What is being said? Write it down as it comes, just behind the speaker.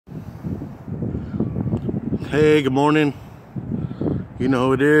Hey, good morning. You know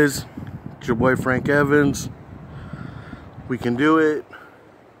who it is. It's your boy Frank Evans. We can do it.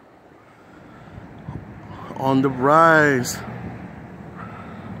 On the rise.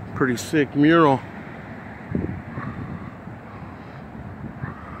 Pretty sick mural.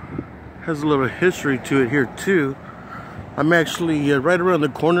 Has a little history to it here too. I'm actually right around the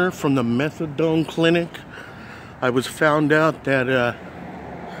corner from the Methadone clinic. I was found out that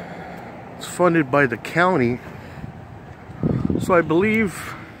it's funded by the county, so I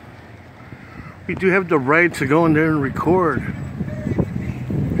believe we do have the right to go in there and record.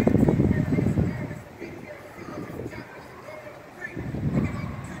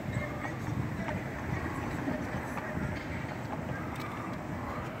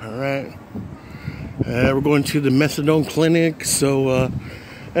 Alright, we're going to the Methadone clinic, so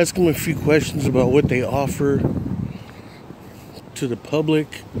ask them a few questions about what they offer to the public.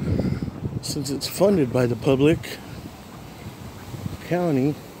 Since it's funded by the public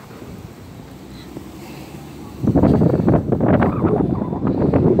county.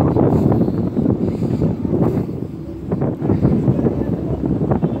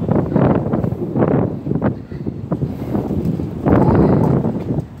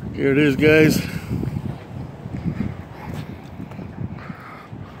 Here it is, guys.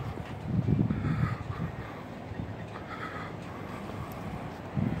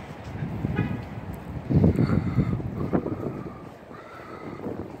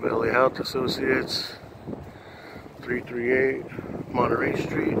 Valley Health Associates, 338 Monterey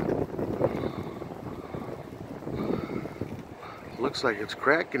Street. Looks like it's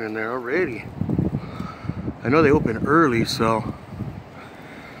cracking in there already. I know they open early, so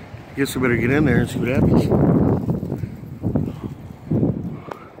I guess we better get in there and see what happens.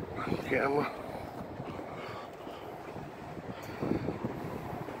 Camera.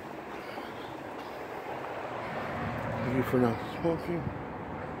 Thank you for not smoking.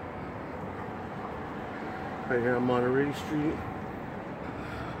 Right here on Monterey Street.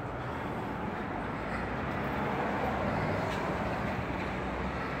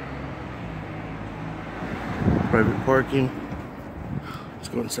 Private parking. Let's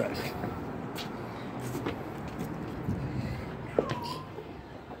go inside.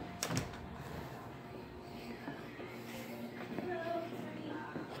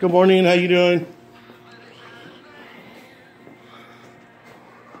 Good morning, how you doing?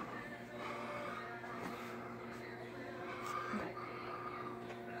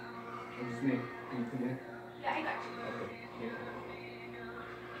 Yeah, I got you.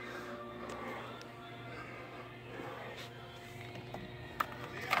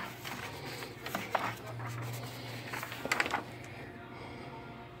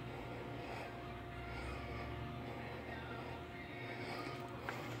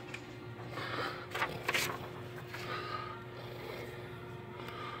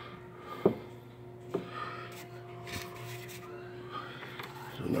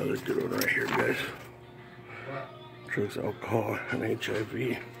 Another good one right here, guys. Drugs, alcohol, and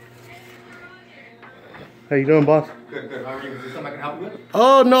HIV. How you doing, boss? Good, good. How are you? Is there something I can help you with?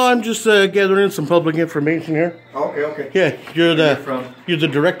 Oh no, I'm just gathering some public information here. Oh, okay, okay. Yeah, you're the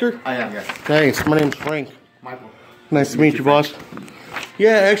director? I am, yes. Nice. My name's Frank. Michael. Nice to meet you, boss.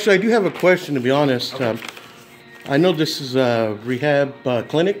 Yeah, actually, I do have a question. To be honest, Okay. I know this is a rehab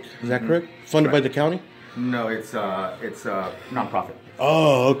clinic. Is that correct? Funded by the county? No, it's nonprofit.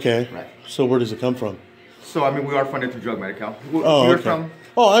 Oh, okay. Right. So where does it come from? So, I mean, we are funded through Drug Medi-Cal. Oh, You're okay. from?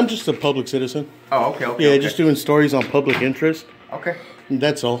 Oh, I'm just a public citizen. Oh, okay, okay. Yeah, okay. just doing stories on public interest. Okay.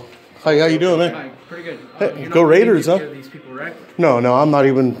 That's all. Hi, how you doing, man? Hi, pretty good. Hey, You're go not Raiders, huh? These people, right? No, I'm not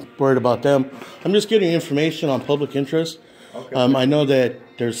even worried about them. I'm just getting information on public interest. Okay. I know that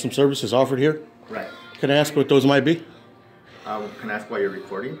there's some services offered here. Right. Can I ask what those might be? Can I ask why you're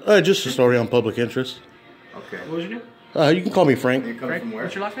recording? Just a story on public interest. Okay. What was your name? You can call me Frank. You come Frank, from where?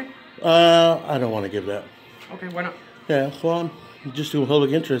 what's your last name? I don't want to give that. Okay, why not? Yeah, well, I'm just doing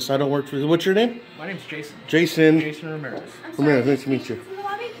public interest. I don't work for... What's your name? My name's Jason. Jason. Jason Ramirez. Ramirez, nice to meet you. In the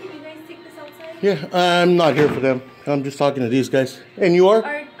lobby, can you guys take this outside? Yeah, I'm not here for them. I'm just talking to these guys. And you are?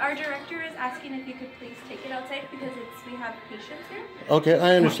 Our director is asking if you could please take it outside because we have patients here. Okay,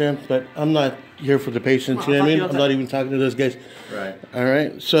 I understand, but I'm not here for the patients, you know what I mean? I'm not even talking to those guys. Right. All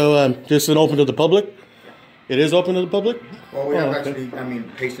right, so this is open to the public? It is open to the public? Well, we have okay. actually, I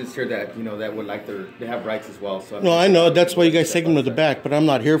mean, patients here that, you know, that would like they have rights as well. So No, I know, that's why you guys take them to the back, but I'm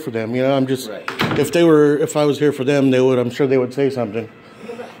not here for them, you know, I'm just, Right. if I was here for them, I'm sure they would say something.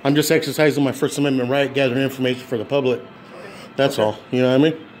 I'm just exercising my First Amendment right, gathering information for the public. That's all, you know what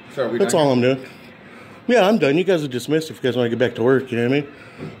I mean? So are we That's done all here? I'm doing. Yeah, I'm done. You guys are dismissed if you guys want to get back to work. You know what I mean?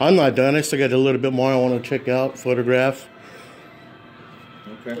 I'm not done. I still got a little bit more I want to check out, photograph.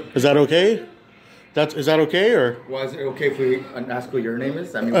 Okay. Is that okay? Is that okay, or? Well, is it okay if we ask who your name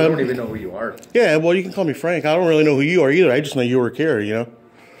is? I mean, we don't even know who you are. Yeah, well, you can call me Frank. I don't really know who you are either. I just know you work here, you know?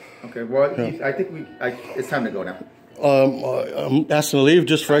 Okay, well, yeah. I think it's time to go now. I'm asking to leave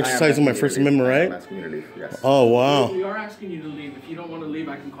just for exercising my First Amendment right? I'm asking you to leave, yes. Oh, wow. We are asking you to leave. If you don't want to leave,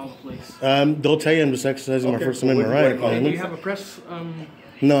 I can call the police. They'll tell you I'm just exercising my First Amendment right. Do you have a press...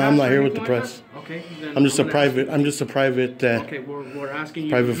 no, I'm not here with the press. Okay, then I'm just a private. okay, we're asking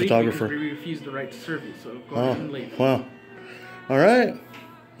you private to leave photographer. because we refuse the right to serve you. So go ahead and leave. Wow. All right.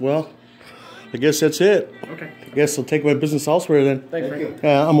 Well, I guess that's it. Okay. I guess I'll take my business elsewhere then. Thanks, Frank.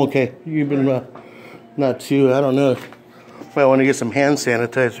 Yeah, I'm okay. You've been not too. I don't know. Well, I want to get some hand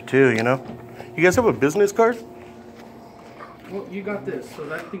sanitizer too. You know. You guys have a business card? Well, you got this,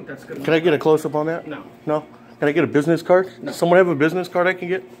 so I think that's good. Can I get a close up on that? No. No. Can I get a business card? Does someone have a business card I can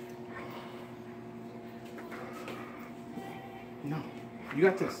get? No. You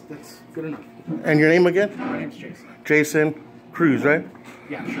got this. That's good enough. And your name again? My name's Jason. Jason Cruz, right?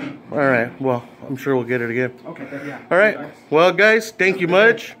 Yeah, sure. All right. Well, I'm sure we'll get it again. Okay, then, yeah. All right. Well, guys, thank you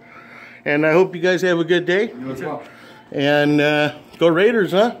much. And I hope you guys have a good day. You as well. And go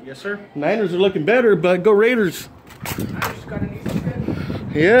Raiders, huh? Yes, sir. Niners are looking better, but go Raiders. Niners got an easy schedule.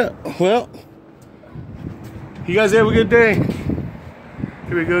 Yeah, well, you guys have a good day.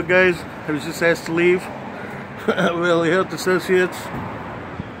 Here we go, guys. I was just asked to leave. Well, the Health Associates.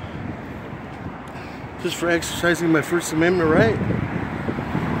 Just for exercising my First Amendment right.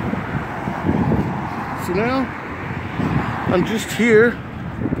 So now, I'm just here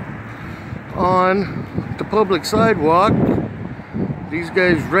on the public sidewalk. These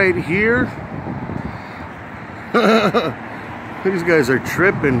guys right here. These guys are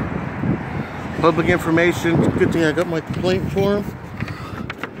tripping. Public information. Good thing I got my complaint for them.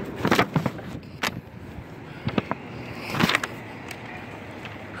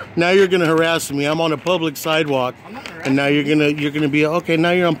 Now you're gonna harass me. I'm on a public sidewalk, and now you're gonna be okay.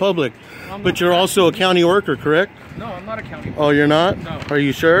 Now you're on public, but you're also a county worker, correct? No, I'm not a county worker. Oh, you're not? No. Are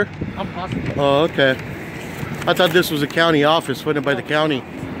you sure? I'm positive. Oh, okay. I thought this was a county office funded by the county.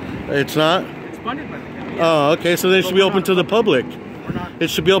 It's not? It's funded by the county. Oh, okay. So then it should be open to the public. We're not. It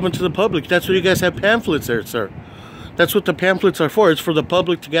should be open to the public. That's why you guys have pamphlets there, sir. That's what the pamphlets are for. It's for the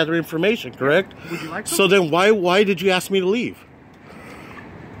public to gather information, correct? Would you like some? So then why did you ask me to leave?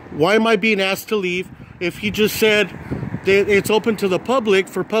 Why am I being asked to leave if he just said that it's open to the public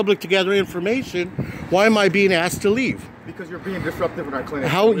for public to gather information? Why am I being asked to leave? Because you're being disruptive in our clinic.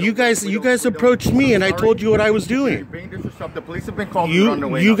 How you guys approached me and I told you what I was doing. You're being disruptive. The police have been called. You're on the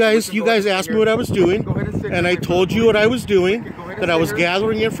way. You guys asked me what I was doing, and I told you what I was doing, that I was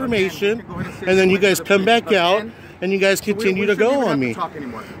gathering information, and then you guys come back out and you guys continue to go on me.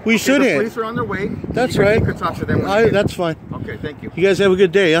 We shouldn't. The police are on their way. That's right. You can talk to them. That's fine. Okay, thank you. You guys have a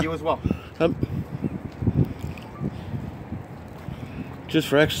good day, yeah? You as well. Just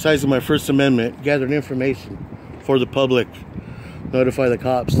for exercising my First Amendment, gathering information for the public, notify the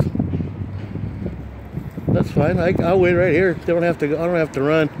cops. That's fine. I'll wait right here. They don't have to. I don't have to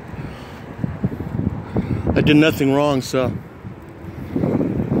run. I did nothing wrong, so.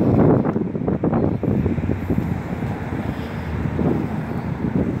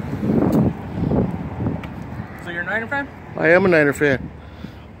 So you're a Niner fan? I am a Niner fan.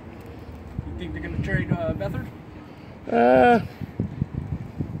 You think they're going to trade Beathard?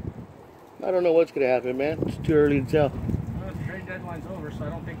 I don't know what's going to happen, man. It's too early to tell. Well, the trade deadline's over, so I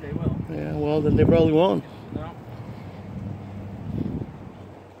don't think they will. Yeah, well, then they probably won't. No.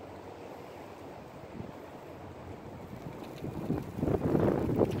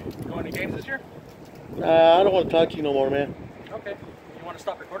 Going to games this year? I don't want to talk to you no more, man. Okay. You want to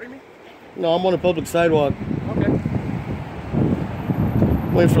stop recording me? No, I'm on a public sidewalk. Okay.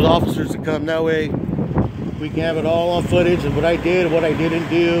 Waiting for the officers to come. That way we can have it all on footage of what I did and what I didn't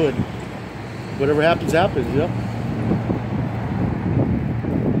do, and whatever happens, happens, you know?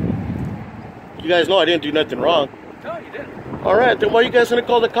 You guys know I didn't do nothing wrong. No, you didn't. All right, then why are you guys going to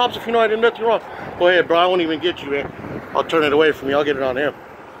call the cops if you know I did nothing wrong? Go ahead, bro. I won't even get you, man. I'll turn it away from you. I'll get it on him.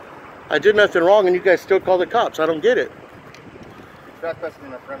 I did nothing wrong, and you guys still call the cops. I don't get it. Trespassing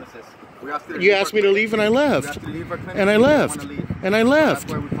in our premises. You asked me to leave, and I left. And I left. And I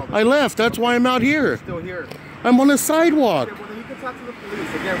left. I left. That's why I'm out here. Still here. I'm on a sidewalk. Okay, well, then you can talk to the police.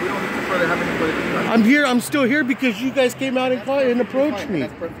 Again, we don't need to further have any further discussion. I'm here. I'm still here because you guys came out and approached me.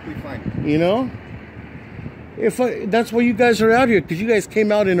 That's perfectly fine. You know? That's why you guys are out here, because you guys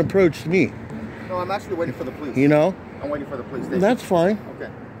came out and approached me. No, I'm actually waiting for the police. You know? I'm waiting for the police station. That's fine. Okay.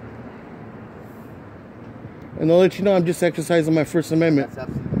 And they'll let you know I'm just exercising my First Amendment. That's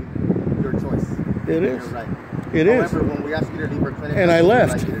absolutely your choice. It is. You're right. It is. However, when we ask you to leave our clinic, And I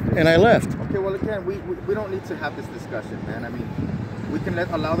left. And I left. Okay, well again, we don't need to have this discussion, man. I mean, we can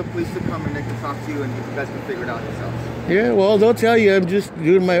allow the police to come and they can talk to you and you guys can figure it out yourselves. Yeah, well, they'll tell you I'm just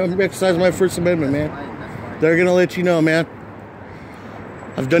I'm exercising my First Amendment, man. That's fine. They're gonna let you know, man.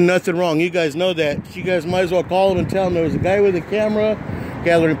 I've done nothing wrong. You guys know that. You guys might as well call them and tell them there was a guy with a camera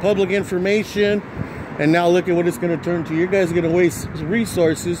gathering public information, and now look at what it's going to turn to. You guys are going to waste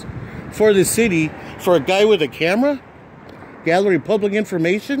resources for the city for a guy with a camera gathering public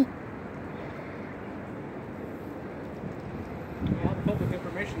information. Well, public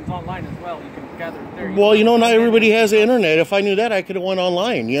information is online as well. You can gather it there. Well, you know, not everybody has the internet. If I knew that, I could have went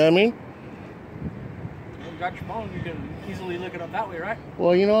online. You know what I mean? You got your phone, you can easily look it up that way, right?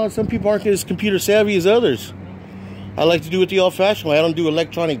 Well, you know, some people aren't as computer savvy as others. I like to do it the old-fashioned way. I don't do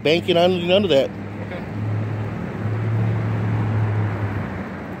electronic banking. I don't do none of that. Okay.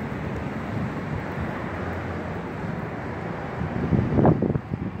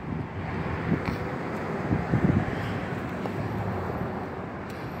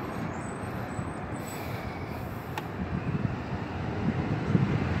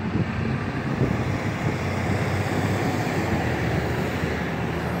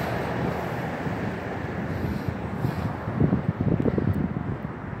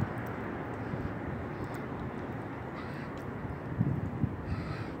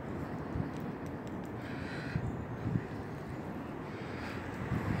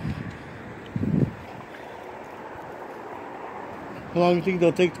 How long do you think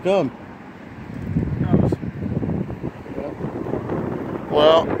they'll take to come?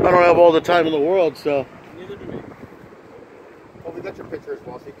 Well, I don't have all the time in the world, so. Neither do we. Well, we got your picture as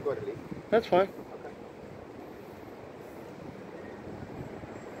well, so you can go ahead and leave. That's fine.